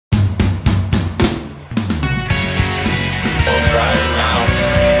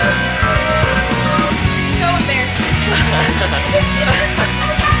So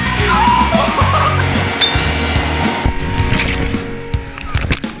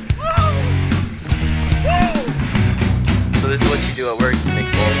this is what you do at work to make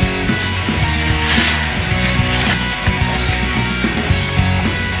gold.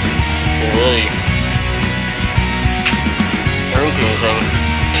 Really?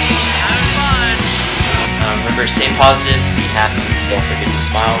 Have fun! Remember, stay positive, be happy, don't forget to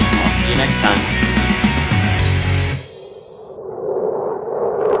smile. I'll see you next time.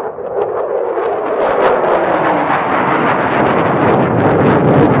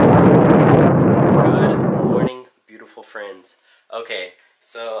 Friends. Okay,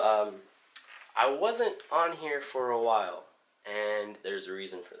 so I wasn't on here for a while, and there's a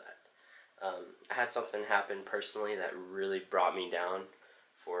reason for that. I had something happen personally that really brought me down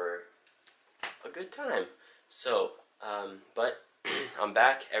for a good time. So, but I'm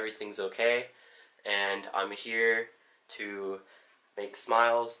back, everything's okay, and I'm here to make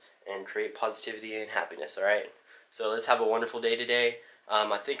smiles and create positivity and happiness, alright? So let's have a wonderful day today.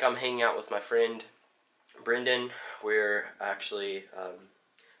 I think I'm hanging out with my friend Brendan. We're actually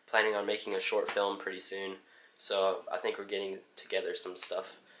planning on making a short film pretty soon, so I think we're getting together some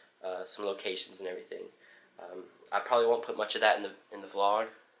stuff, some locations and everything. I probably won't put much of that in the vlog,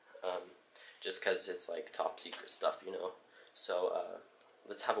 just because it's like top secret stuff, you know. So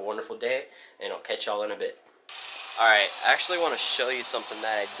let's have a wonderful day, and I'll catch y'all in a bit. Alright, I actually want to show you something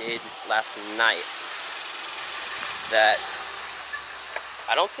that I did last night that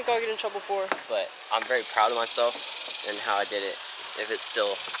I don't think I'll get in trouble for, but I'm very proud of myself and how I did it, if it's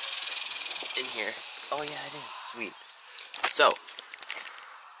still in here. Oh yeah, it is. Sweet. So,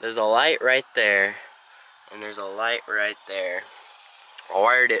 there's a light right there, and there's a light right there. I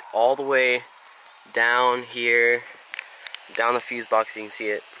wired it all the way down here, down the fuse box, you can see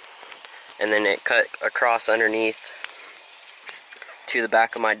it, and then it cut across underneath to the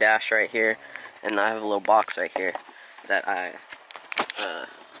back of my dash right here, and I have a little box right here that I'm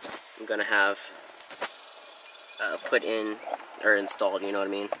gonna have put in or installed, you know what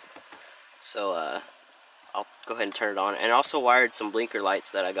I mean? So I'll go ahead and turn it on. And I also wired some blinker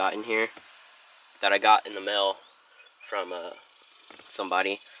lights that I got in here, that I got in the mail from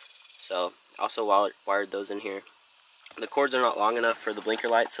somebody. So I also wired those in here. The cords are not long enough for the blinker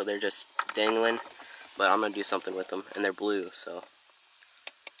lights, so they're just dangling, but I'm gonna do something with them, and they're blue. So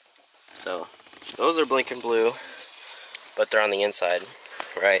those are blinking blue, but they're on the inside.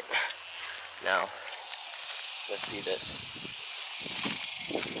 Right now, let's see this.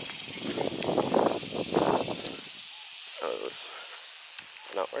 Oh, those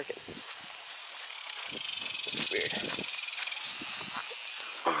are not working. This is weird.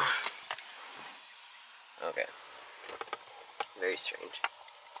 Okay, very strange.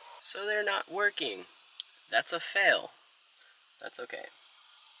 So they're not working. That's a fail. That's okay.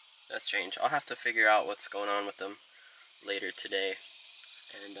 That's strange. I'll have to figure out what's going on with them later today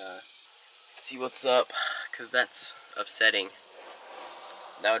and see what's up, because that's upsetting.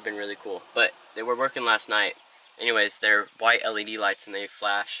 That would have been really cool, but they were working last night. Anyways, they're white LED lights and they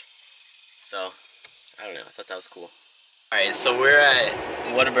flash, so I don't know, I thought that was cool. Alright, so we're at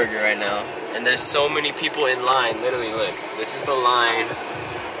Whataburger right now, and there's so many people in line. Literally, look, this is the line.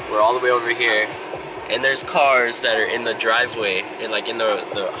 We're all the way over here, and there's cars that are in the driveway and like in the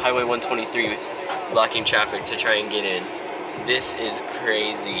Highway 123 blocking traffic to try and get in. This is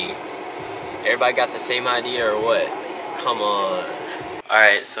crazy. Everybody got the same idea or what? Come on.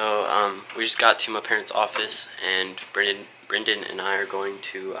 Alright, so we just got to my parents' office, and Brendan and I are going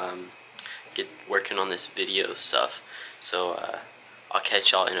to get working on this video stuff. So I'll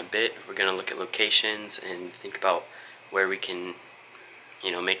catch y'all in a bit. We're gonna look at locations and think about where we can,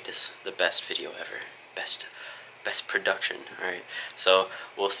 you know, make this the best video ever. Best production. Alright, so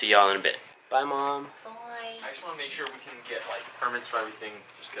we'll see y'all in a bit. Bye, Mom. Bye. I just want to make sure we can get like permits for everything,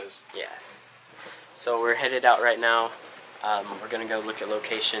 just because. Yeah. So we're headed out right now. We're gonna go look at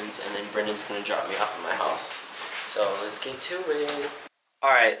locations, and then Brendan's gonna drop me off at my house. So let's get to it.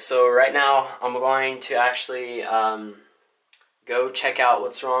 Alright, so right now I'm going to actually go check out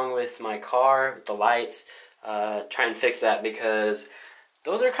what's wrong with my car, with the lights, try and fix that, because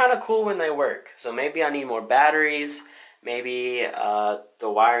those are kind of cool when they work. So maybe I need more batteries, maybe the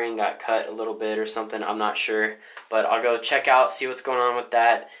wiring got cut a little bit or something, I'm not sure. But I'll go check out, see what's going on with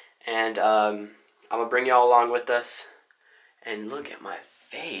that, and I'm going to bring y'all along with us. And look at my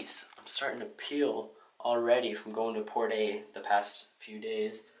face, I'm starting to peel already from going to Port A the past few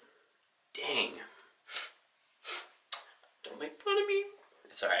days. Dang. Don't make fun of me.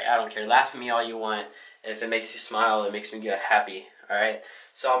 It's alright, I don't care. Laugh at me all you want. If it makes you smile, it makes me get happy. Alright?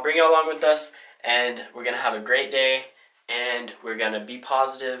 So I'll bring you along with us, and we're going to have a great day. and we're gonna be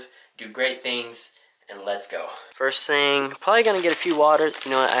positive, do great things, and let's go. First thing, probably gonna get a few waters.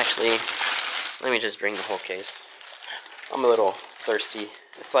 You know what, actually, let me just bring the whole case. I'm a little thirsty.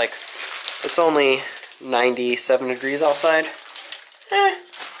 It's only 97 degrees outside. I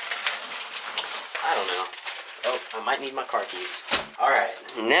don't know. Oh, I might need my car keys. Alright,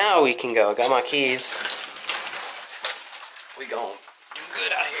 now we can go. Got my keys. We gon' do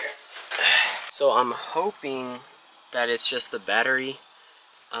good out here. So I'm hoping that it's just the battery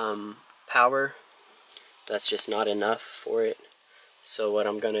power that's just not enough for it. So what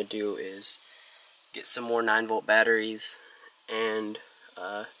I'm gonna do is get some more 9-volt batteries, and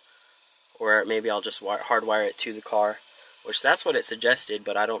or maybe I'll just hardwire it to the car, which that's what it suggested,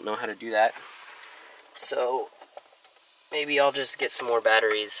 but I don't know how to do that. So maybe I'll just get some more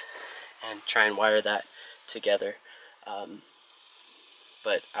batteries and try and wire that together.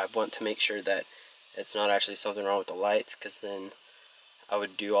 But I want to make sure that it's not actually something wrong with the lights, because then I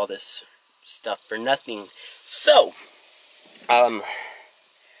would do all this stuff for nothing. So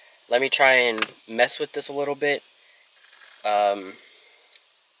let me try and mess with this a little bit.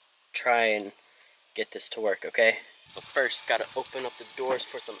 Try and get this to work, okay? But first, gotta open up the doors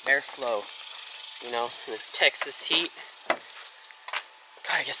for some airflow. You know, in this Texas heat,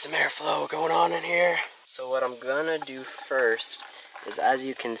 gotta get some airflow going on in here. So what I'm gonna do first is, as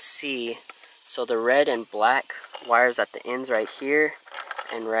you can see, so the red and black wires at the ends right here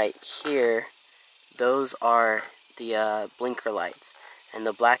and right here, those are the blinker lights. And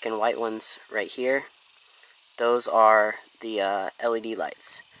the black and white ones right here, those are the LED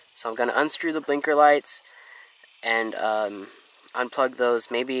lights. So I'm gonna unscrew the blinker lights and unplug those,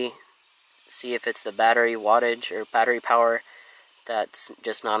 maybe see if it's the battery wattage or battery power that's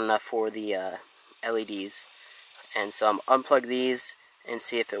just not enough for the LEDs. And so I'm unplug these and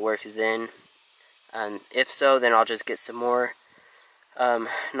see if it works then. And if so, then I'll just get some more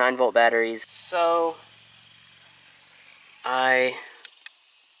 9-volt batteries. So I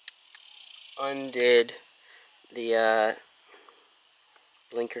undid the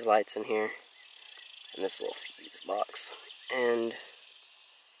blinker lights in here in this little fuse box, and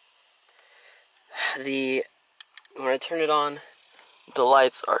when I turn it on, the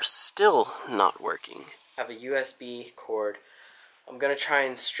lights are still not working. I have a USB cord. I'm gonna try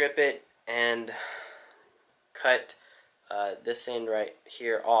and strip it and cut this end right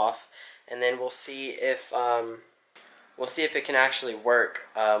here off, and then we'll see if it can actually work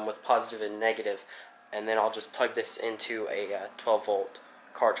with positive and negative. And then I'll just plug this into a 12-volt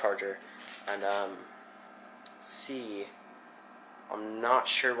car charger and see. I'm not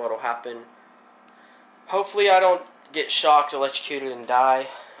sure what'll happen. Hopefully I don't get shocked, electrocuted, and die.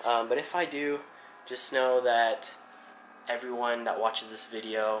 But if I do, just know that everyone that watches this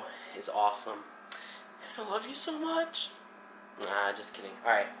video is awesome. And I love you so much. Nah, just kidding.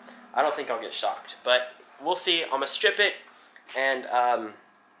 Alright, I don't think I'll get shocked, but we'll see. I'm gonna strip it and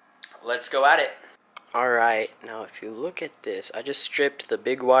let's go at it. Alright, now if you look at this, I just stripped the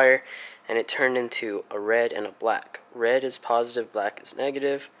big wire and it turned into a red and a black. Red is positive, black is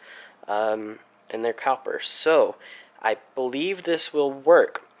negative, and they're copper. So I believe this will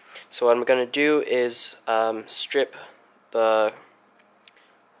work. So what I'm going to do is strip the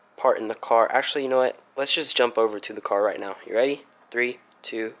part in the car. Actually, you know what? Let's just jump over to the car right now. You ready? 3,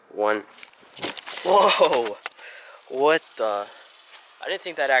 2, 1. Whoa! What the? I didn't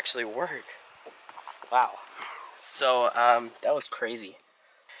think that'd actually work. Wow. So, that was crazy.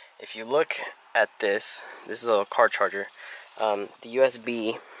 If you look at this is a little car charger. The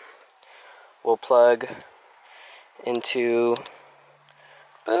USB will plug into,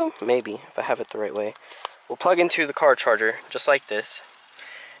 well, maybe, if I have it the right way. We'll plug into the car charger, just like this.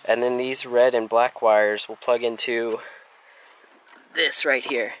 And then these red and black wires will plug into this right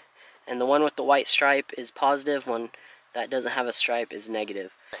here. And the one with the white stripe is positive, one that doesn't have a stripe is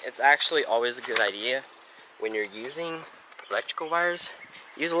negative. It's actually always a good idea when you're using electrical wires,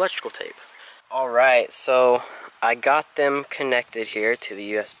 use electrical tape. Alright, so I got them connected here to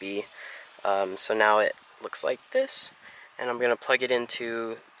the USB. So now it looks like this. And I'm going to plug it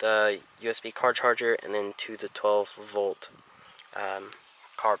into the USB car charger and then to the 12-volt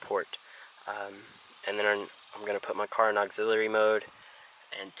car port. And then I'm going to put my car in auxiliary mode.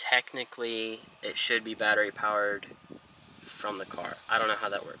 And technically, it should be battery powered from the car. I don't know how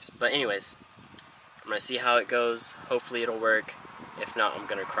that works. But anyways, I'm going to see how it goes. Hopefully it'll work. If not, I'm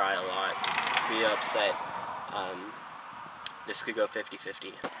going to cry a lot. Be upset. This could go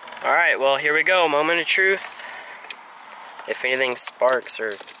 50-50. Alright, well, here we go. Moment of truth. If anything sparks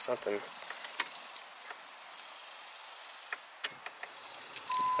or something.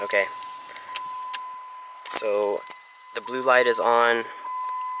 Okay. So, the blue light is on,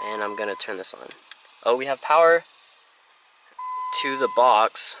 and I'm gonna turn this on. Oh, we have power to the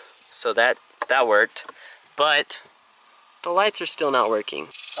box, so that worked, but the lights are still not working.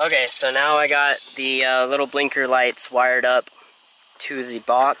 Okay, so now I got the little blinker lights wired up to the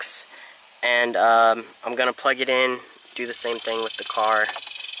box, and I'm gonna plug it in, do the same thing with the car,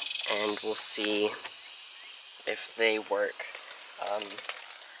 and we'll see if they work.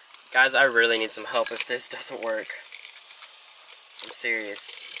 Guys, I really need some help if this doesn't work. I'm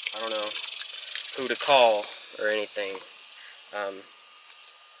serious. I don't know who to call or anything.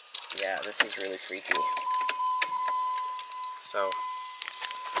 Yeah, this is really freaky. So,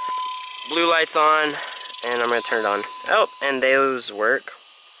 blue lights on, and I'm gonna turn it on. Oh, and those work.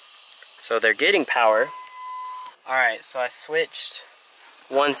 So they're getting power. Alright, so I switched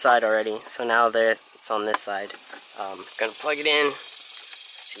one side already, so now it's on this side. Gonna plug it in,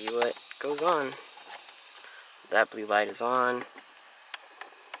 see what goes on. That blue light is on.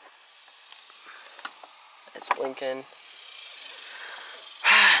 It's blinking.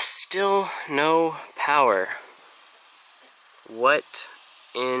 Still no power. What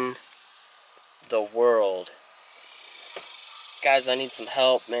in the world? Guys, I need some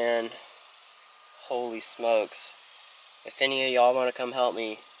help, man. Holy smokes. If any of y'all want to come help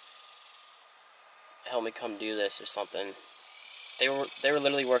me come do this or something. They were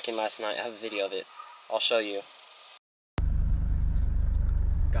literally working last night. I have a video of it. I'll show you.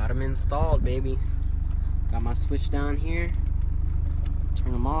 Got them installed, baby. Got my switch down here.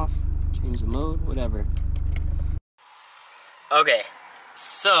 Turn them off, change the mode, whatever. Okay,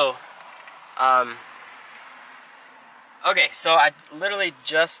 so I literally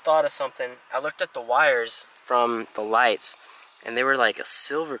just thought of something. I looked at the wires from the lights, and they were like a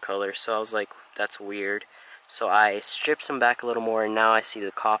silver color, so I was like, that's weird. So I stripped them back a little more, and now I see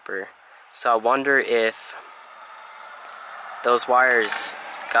the copper. So I wonder if those wires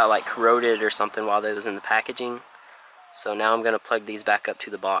got like corroded or something while they was in the packaging. So now I'm gonna plug these back up to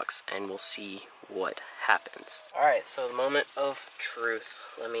the box, and we'll see what happens. Alright, so the moment of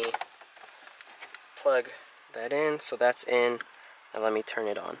truth. Let me plug that in, so that's in, and let me turn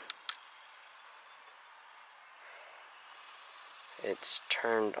it on. It's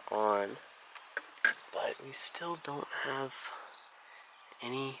turned on, but we still don't have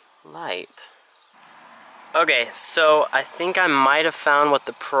any light. Okay, so I think I might have found what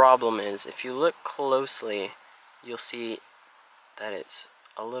the problem is. If you look closely, you'll see that it's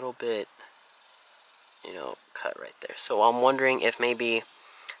a little bit, you know, cut right there. So I'm wondering if maybe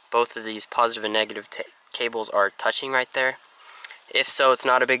both of these positive and negative cables are touching right there. If so, it's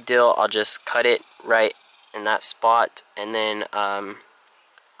not a big deal. I'll just cut it right in that spot, and then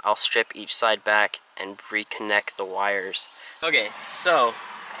I'll strip each side back and reconnect the wires. Okay, so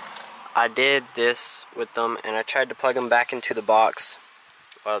I did this with them, and I tried to plug them back into the box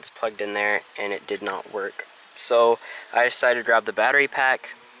while it's plugged in there, and it did not work. So I decided to grab the battery pack,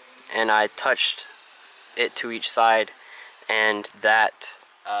 and I touched it to each side, and that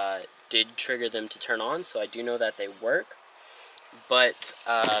did trigger them to turn on, so I do know that they work. But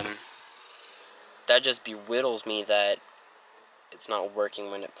that just belittles me that it's not working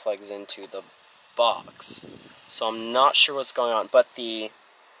when it plugs into the box. So I'm not sure what's going on, but the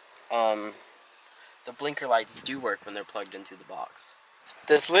blinker lights do work when they're plugged into the box.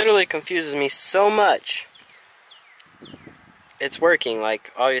 This literally confuses me so much. It's working,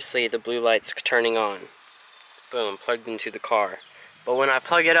 like obviously the blue light's turning on. Boom, plugged into the car. But when I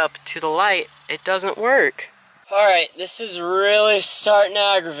plug it up to the light, it doesn't work. Alright, this is really starting to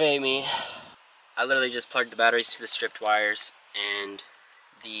aggravate me. I literally just plugged the batteries to the stripped wires, and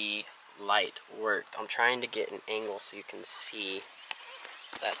the light worked. I'm trying to get an angle so you can see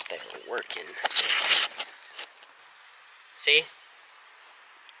that they're working. See?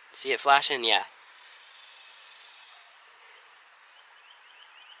 See it flashing? Yeah.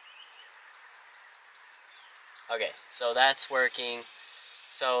 Okay, so that's working.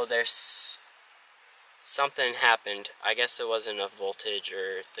 So there's something happened. I guess it wasn't enough voltage,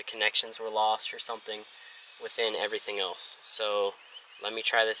 or the connections were lost or something within everything else. So let me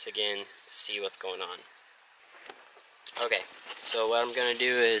try this again, see what's going on. Okay, so what I'm gonna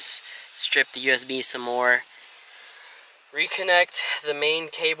do is strip the USB some more, reconnect the main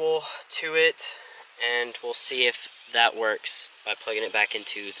cable to it, and we'll see if that works by plugging it back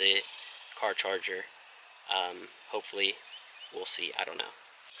into the car charger. Hopefully we'll see, I don't know.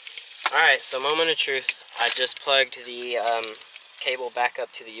 Alright, so moment of truth. I just plugged the cable back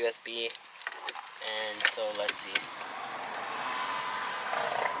up to the USB, and so let's see.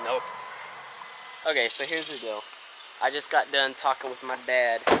 Nope. Okay, so here's the deal. I just got done talking with my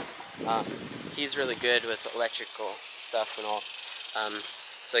dad. he's really good with electrical stuff and all.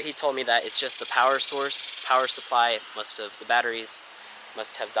 So he told me that it's just the power source, power supply. The batteries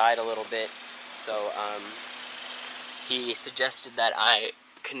must have died a little bit. So he suggested that I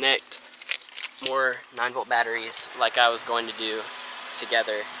connect more 9-volt batteries like I was going to do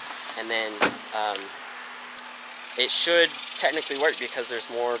together, and then it should technically work because there's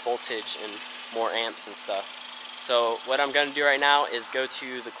more voltage and more amps and stuff. So what I'm going to do right now is go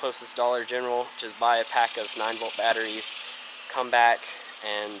to the closest Dollar General, just buy a pack of 9-volt batteries, come back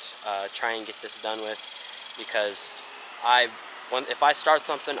and try and get this done with, because if I start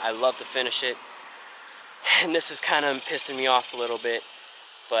something, I love to finish it, and this is kind of pissing me off a little bit,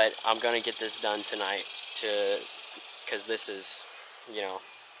 but I'm going to get this done tonight, because this is, you know,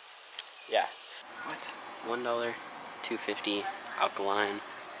 yeah. What? $1, $2.50 alkaline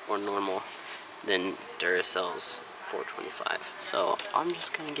or normal, then Duracell's $4.25. So I'm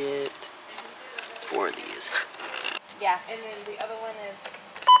just gonna get 4 of these. Yeah, and then the other one is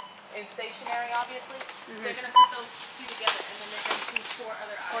in stationary, obviously. They're gonna put those two together, and then they're gonna choose 4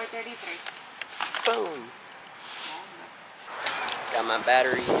 other items. $4.33. Boom. Got my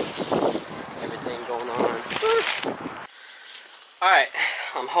batteries, everything going on. Alright,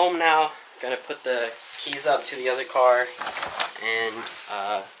 I'm home now. Gonna put the keys up to the other car and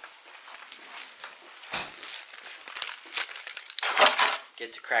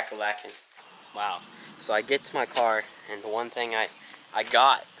get to crack-a-lackin'. Wow. So I get to my car, and the one thing I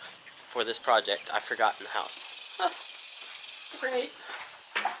got for this project, I forgot in the house. Great.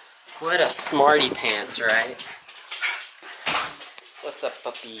 What a smarty pants, right? What's up,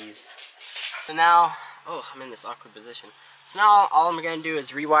 puppies? So now, oh, I'm in this awkward position. So now all I'm gonna do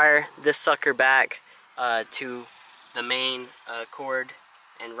is rewire this sucker back to the main cord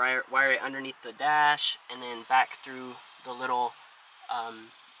and wire it underneath the dash, and then back through the little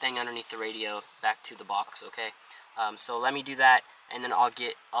thing underneath the radio back to the box. Okay. So let me do that, and then I'll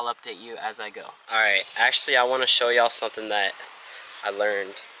update you as I go. All right. Actually, I want to show y'all something that I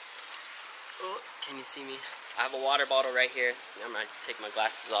learned. Oh, can you see me? I have a water bottle right here. I'm gonna take my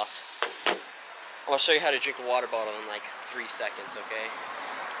glasses off. I'm gonna show you how to drink a water bottle in like 3 seconds, okay?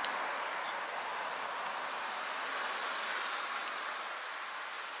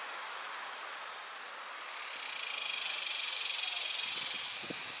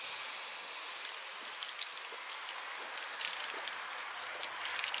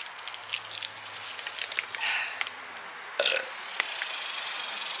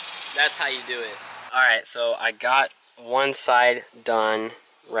 That's how you do it. Alright, so I got one side done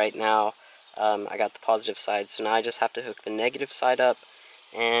right now. I got the positive side, so now I just have to hook the negative side up,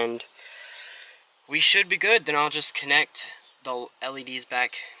 and we should be good. Then I'll just connect the LEDs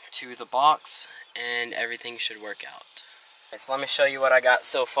back to the box, and everything should work out. Okay, so let me show you what I got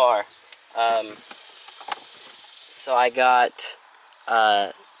so far. So I got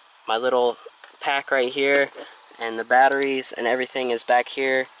my little pack right here, and the batteries and everything is back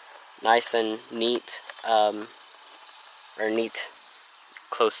here, nice and neat, or neat,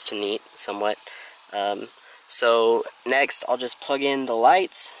 close to neat, somewhat. So next I'll just plug in the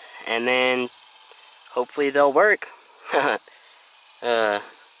lights, and then hopefully they'll work. Alright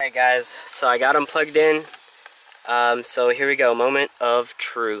guys, so I got them plugged in. So here we go, moment of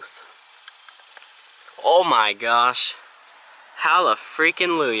truth. Oh my gosh.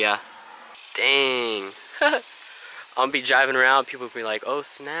 Hallelujah. Dang. I'm gonna be driving around, people will be like, oh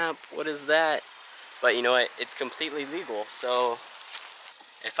snap, what is that? But you know what, it's completely legal. So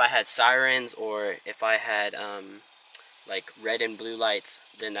if I had sirens, or if I had like red and blue lights,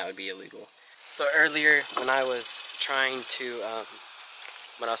 then that would be illegal. So earlier when I was trying to,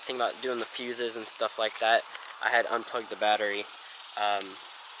 when I was thinking about doing the fuses and stuff like that, I had unplugged the battery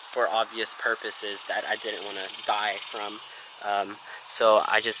for obvious purposes that I didn't want to die from. So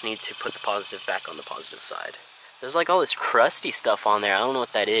I just need to put the positive back on the positive side. There's like all this crusty stuff on there. I don't know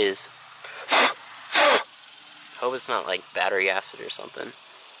what that is. Hope it's not like battery acid or something.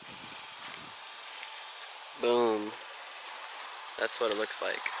 Boom. That's what it looks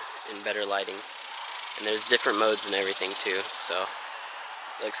like in better lighting. And there's different modes and everything too, so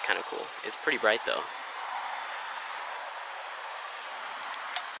it looks kind of cool. It's pretty bright though.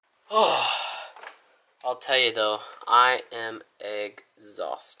 Oh, I'll tell you though, I am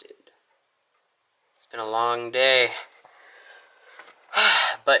exhausted. It's been a long day,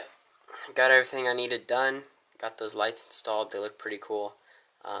 but got everything I needed done. Got those lights installed. They look pretty cool.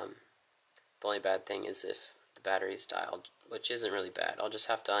 The only bad thing is if the battery's dialed, which isn't really bad. I'll just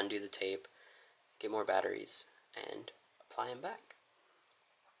have to undo the tape, get more batteries, and apply them back.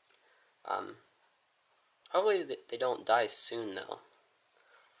 Hopefully they don't die soon though.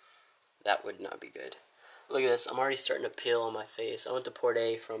 that would not be good. Look at this, I'm already starting to peel on my face. I went to Port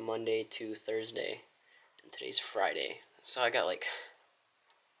A from Monday to Thursday, and today's Friday. So I got like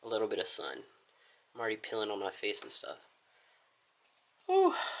a little bit of sun. I'm already peeling on my face and stuff.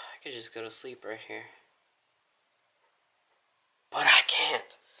 Whew, I could just go to sleep right here. But I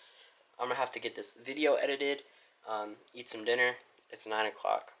can't. I'm gonna have to get this video edited, eat some dinner. It's 9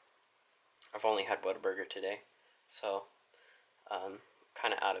 o'clock. I've only had Whataburger today, so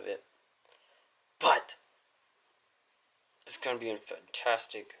kind of out of it. But it's gonna be a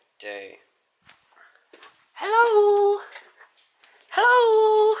fantastic day. Hello!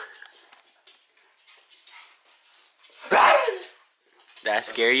 Hello! Did I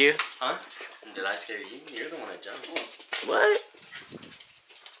scare you? Huh? Did I scare you? You're the one that jumped. What?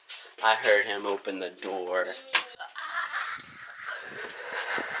 I heard him open the door.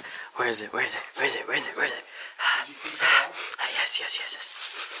 Where is it? Where is it? Where is it? Where is it? Where is it? Yes, yes, yes, yes.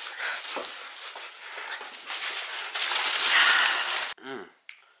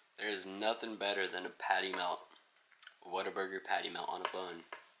 There is nothing better than a patty melt. Whataburger patty melt on a bun.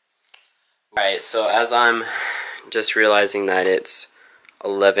 Alright, so as I'm just realizing that it's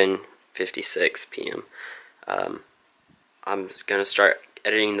 11:56 p.m. I'm gonna start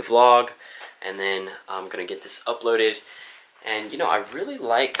editing the vlog, and then I'm gonna get this uploaded. And you know, I really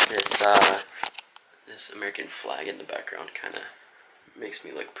like this this American flag in the background. Kind of makes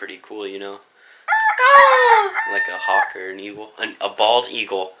me look pretty cool, you know, like a hawk or an eagle, a bald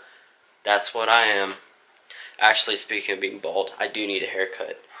eagle. That's what I am. Actually, speaking of being bald, I do need a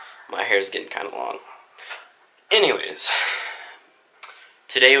haircut. My hair is getting kind of long. Anyways,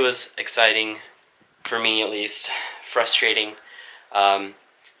 today was exciting, for me at least, frustrating. I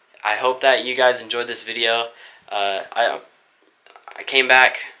hope that you guys enjoyed this video. I came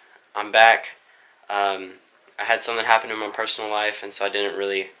back, I'm back. I had something happen in my personal life, and so I didn't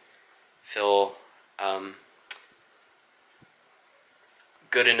really feel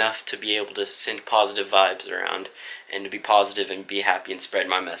good enough to be able to send positive vibes around, and to be positive and be happy and spread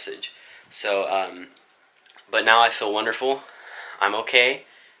my message. So, but now I feel wonderful. I'm okay.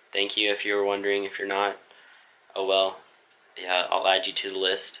 Thank you if you were wondering. If you're not, oh well. Yeah, I'll add you to the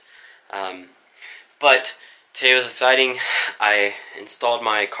list. But today was exciting. I installed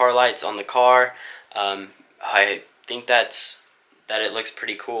my car lights on the car. I think that it looks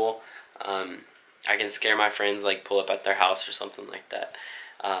pretty cool. I can scare my friends, like pull up at their house or something like that.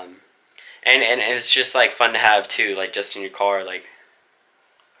 And it's just like fun to have too, like just in your car. Like,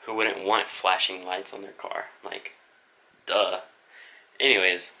 who wouldn't want flashing lights on their car? Like, duh.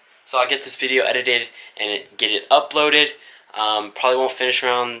 Anyways, so I'll get this video edited and get it uploaded. Probably won't finish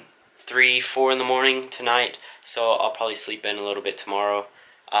around 3, 4 in the morning tonight, so I'll probably sleep in a little bit tomorrow.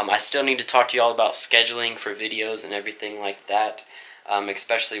 I still need to talk to y'all about scheduling for videos and everything like that,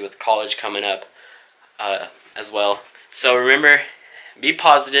 especially with college coming up as well. So remember, be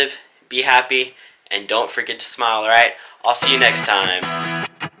positive, be happy, and don't forget to smile, alright? I'll see you next time.